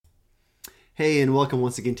Hey, and welcome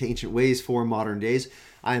once again to Ancient Ways for Modern Days.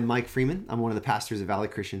 I am Mike Freeman. I'm one of the pastors of Valley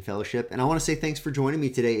Christian Fellowship, and I want to say thanks for joining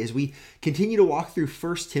me today as we continue to walk through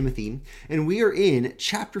 1 Timothy, and we are in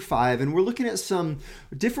chapter 5, and we're looking at some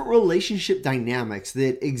different relationship dynamics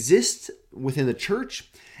that exist within the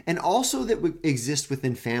church and also that exist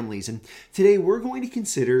within families. And today we're going to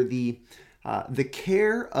consider the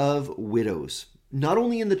care of widows, not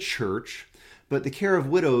only in the church, but the care of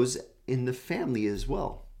widows in the family as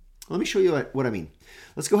well. Let me show you what I mean.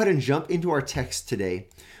 Let's go ahead and jump into our text today.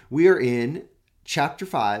 We are in chapter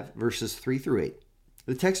 5, verses 3 through 8.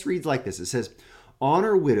 The text reads like this. It says,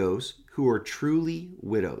 "Honor widows who are truly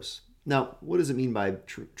widows." Now, what does it mean by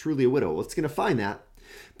truly a widow? Well, it's going to find that.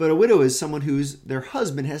 But a widow is someone their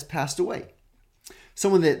husband has passed away.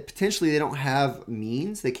 Someone that potentially they don't have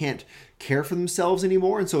means. They can't care for themselves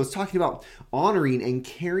anymore. And so it's talking about honoring and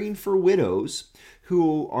caring for widows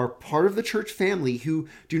who are part of the church family who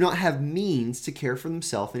do not have means to care for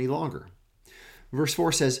themselves any longer. Verse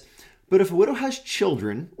 4 says, "But if a widow has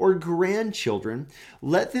children or grandchildren,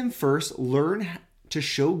 let them first learn to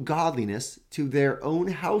show godliness to their own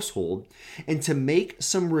household and to make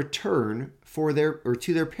some return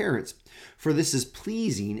to their parents, for this is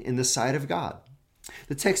pleasing in the sight of God."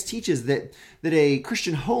 The text teaches that a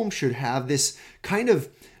Christian home should have this kind of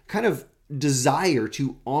desire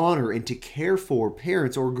to honor and to care for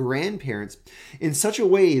parents or grandparents in such a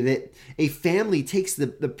way that a family takes the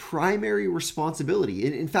primary responsibility.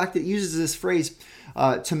 In fact, it uses this phrase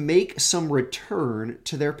to make some return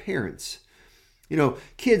to their parents. You know,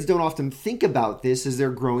 kids don't often think about this as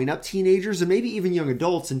they're growing up, teenagers and maybe even young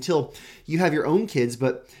adults until you have your own kids,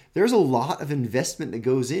 but there's a lot of investment that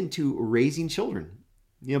goes into raising children.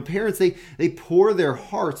 You know, parents, they pour their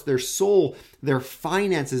hearts, their soul, their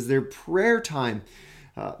finances, their prayer time.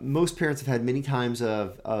 Most parents have had many times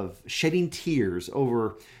of shedding tears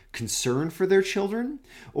over concern for their children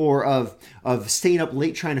or of staying up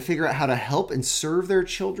late trying to figure out how to help and serve their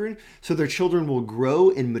children so their children will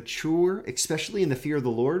grow and mature, especially in the fear of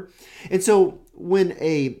the Lord. And so when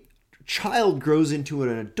a child grows into an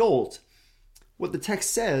adult, what the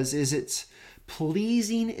text says is it's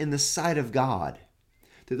pleasing in the sight of God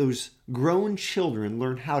that those grown children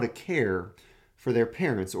learn how to care for their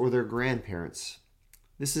parents or their grandparents.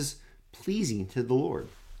 This is pleasing to the Lord.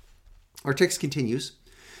 Our text continues.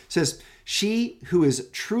 It says, "She who is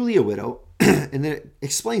truly a widow," and then it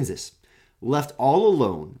explains this, "left all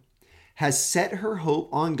alone, has set her hope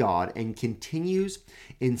on God and continues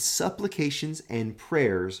in supplications and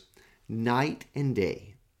prayers night and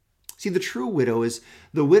day." See, the true widow is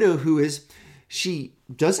the widow she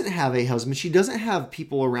doesn't have a husband. She doesn't have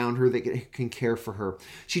people around her that can care for her.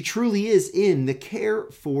 She truly is in the care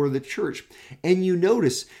for the church. And you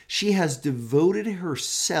notice she has devoted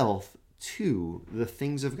herself to the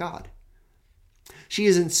things of God. She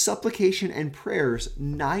is in supplication and prayers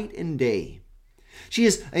night and day. She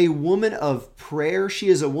is a woman of prayer. She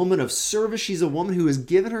is a woman of service. She's a woman who has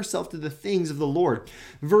given herself to the things of the Lord.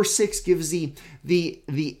 Verse 6 gives the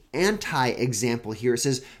anti-example here. It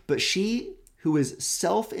says, "But she who is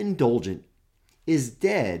self-indulgent is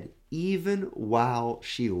dead even while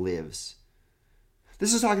she lives."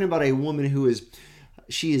 This is talking about a woman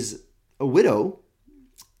she is a widow,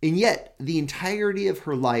 and yet the entirety of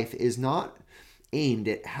her life is not aimed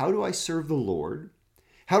at how do I serve the Lord?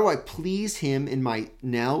 How do I please Him in my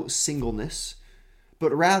now singleness?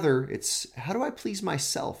 But rather it's how do I please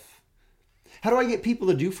myself? How do I get people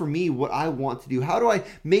to do for me what I want to do? How do I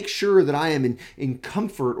make sure that I am in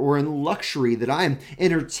comfort or in luxury, that I am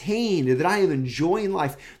entertained, that I am enjoying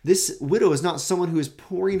life? This widow is not someone who is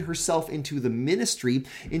pouring herself into the ministry,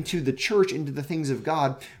 into the church, into the things of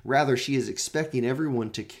God. Rather, she is expecting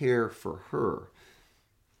everyone to care for her.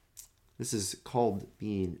 This is called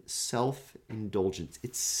being self-indulgent.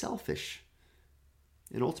 It's selfish,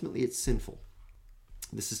 and ultimately it's sinful.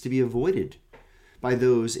 This is to be avoided by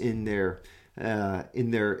those in their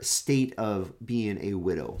state of being a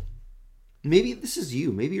widow. Maybe this is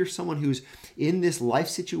you. Maybe you're someone who's in this life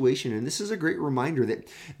situation, and this is a great reminder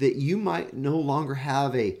that you might no longer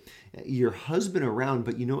have your husband around,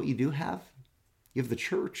 but you know what you do have? You have the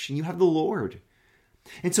church, and you have the Lord.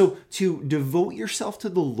 And so to devote yourself to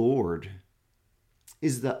the Lord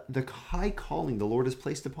is the high calling the Lord has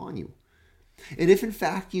placed upon you. And if in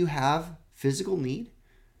fact you have physical need,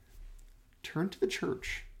 turn to the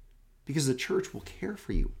church, because the church will care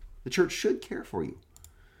for you. The church should care for you.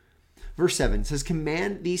 Verse 7 says,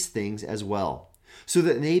 "Command these things as well, so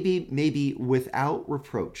that they may be without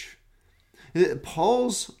reproach.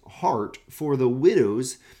 Paul's heart for the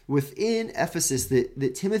widows within Ephesus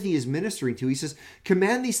that Timothy is ministering to, he says,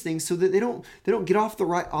 command these things so that they don't get off the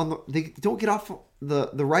right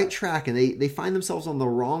track, and they find themselves on the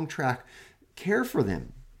wrong track. Care for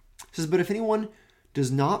them. He says, but if anyone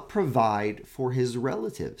does not provide for his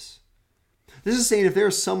relatives. This is saying if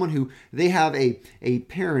there's someone who they have a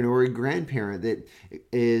parent or a grandparent that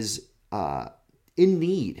is in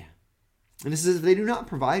need. And this is if they do not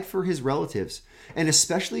provide for his relatives, and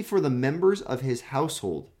especially for the members of his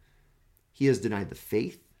household, he has denied the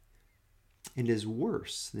faith and is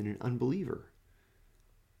worse than an unbeliever.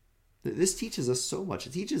 This teaches us so much.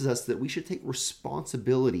 It teaches us that we should take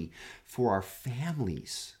responsibility for our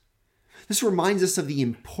families. This reminds us of the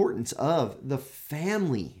importance of the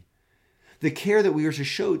family, the care that we are to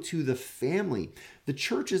show to the family. The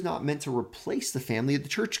church is not meant to replace the family. The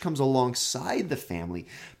church comes alongside the family,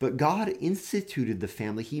 but God instituted the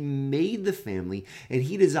family. He made the family, and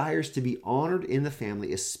he desires to be honored in the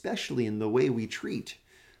family, especially in the way we treat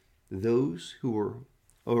those who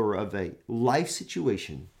are of a life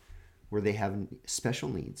situation where they have special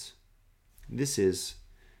needs. This is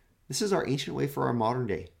our ancient way for our modern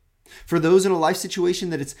day. For those in a life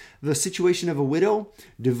situation that it's the situation of a widow,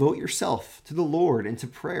 devote yourself to the Lord and to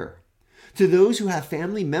prayer. To those who have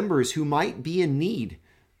family members who might be in need,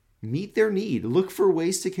 meet their need. Look for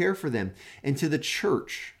ways to care for them. And to the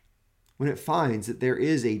church, when it finds that there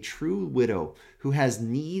is a true widow who has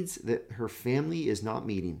needs that her family is not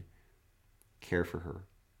meeting, care for her.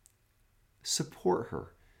 Support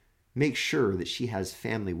her. Make sure that she has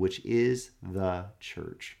family, which is the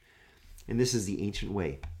church. And this is the ancient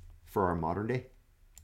way for our modern day.